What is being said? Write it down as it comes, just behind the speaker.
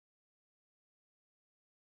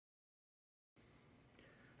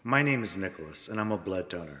My name is Nicholas, and I'm a blood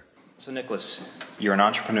donor. So Nicholas, you're an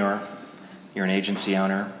entrepreneur, you're an agency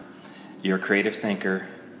owner, you're a creative thinker.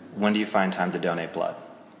 When do you find time to donate blood?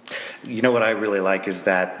 You know what I really like is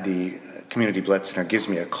that the Community Blood Center gives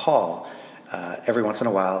me a call every once in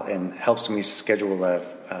a while and helps me schedule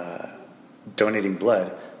donating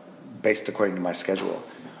blood based according to my schedule.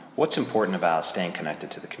 What's important about staying connected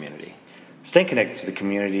to the community? Staying connected to the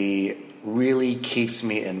community really keeps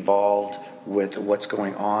me involved with what's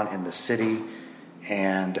going on in the city,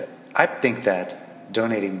 and I think that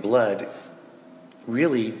donating blood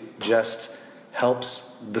really just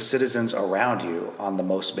helps the citizens around you on the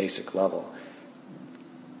most basic level.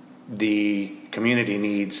 The community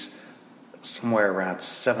needs somewhere around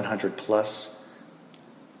 700 plus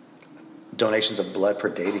donations of blood per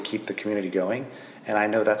day to keep the community going, and I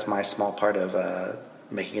know that's my small part of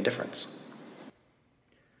making a difference.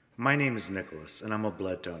 My name is Nicholas, and I'm a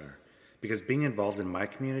blood donor because being involved in my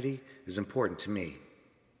community is important to me.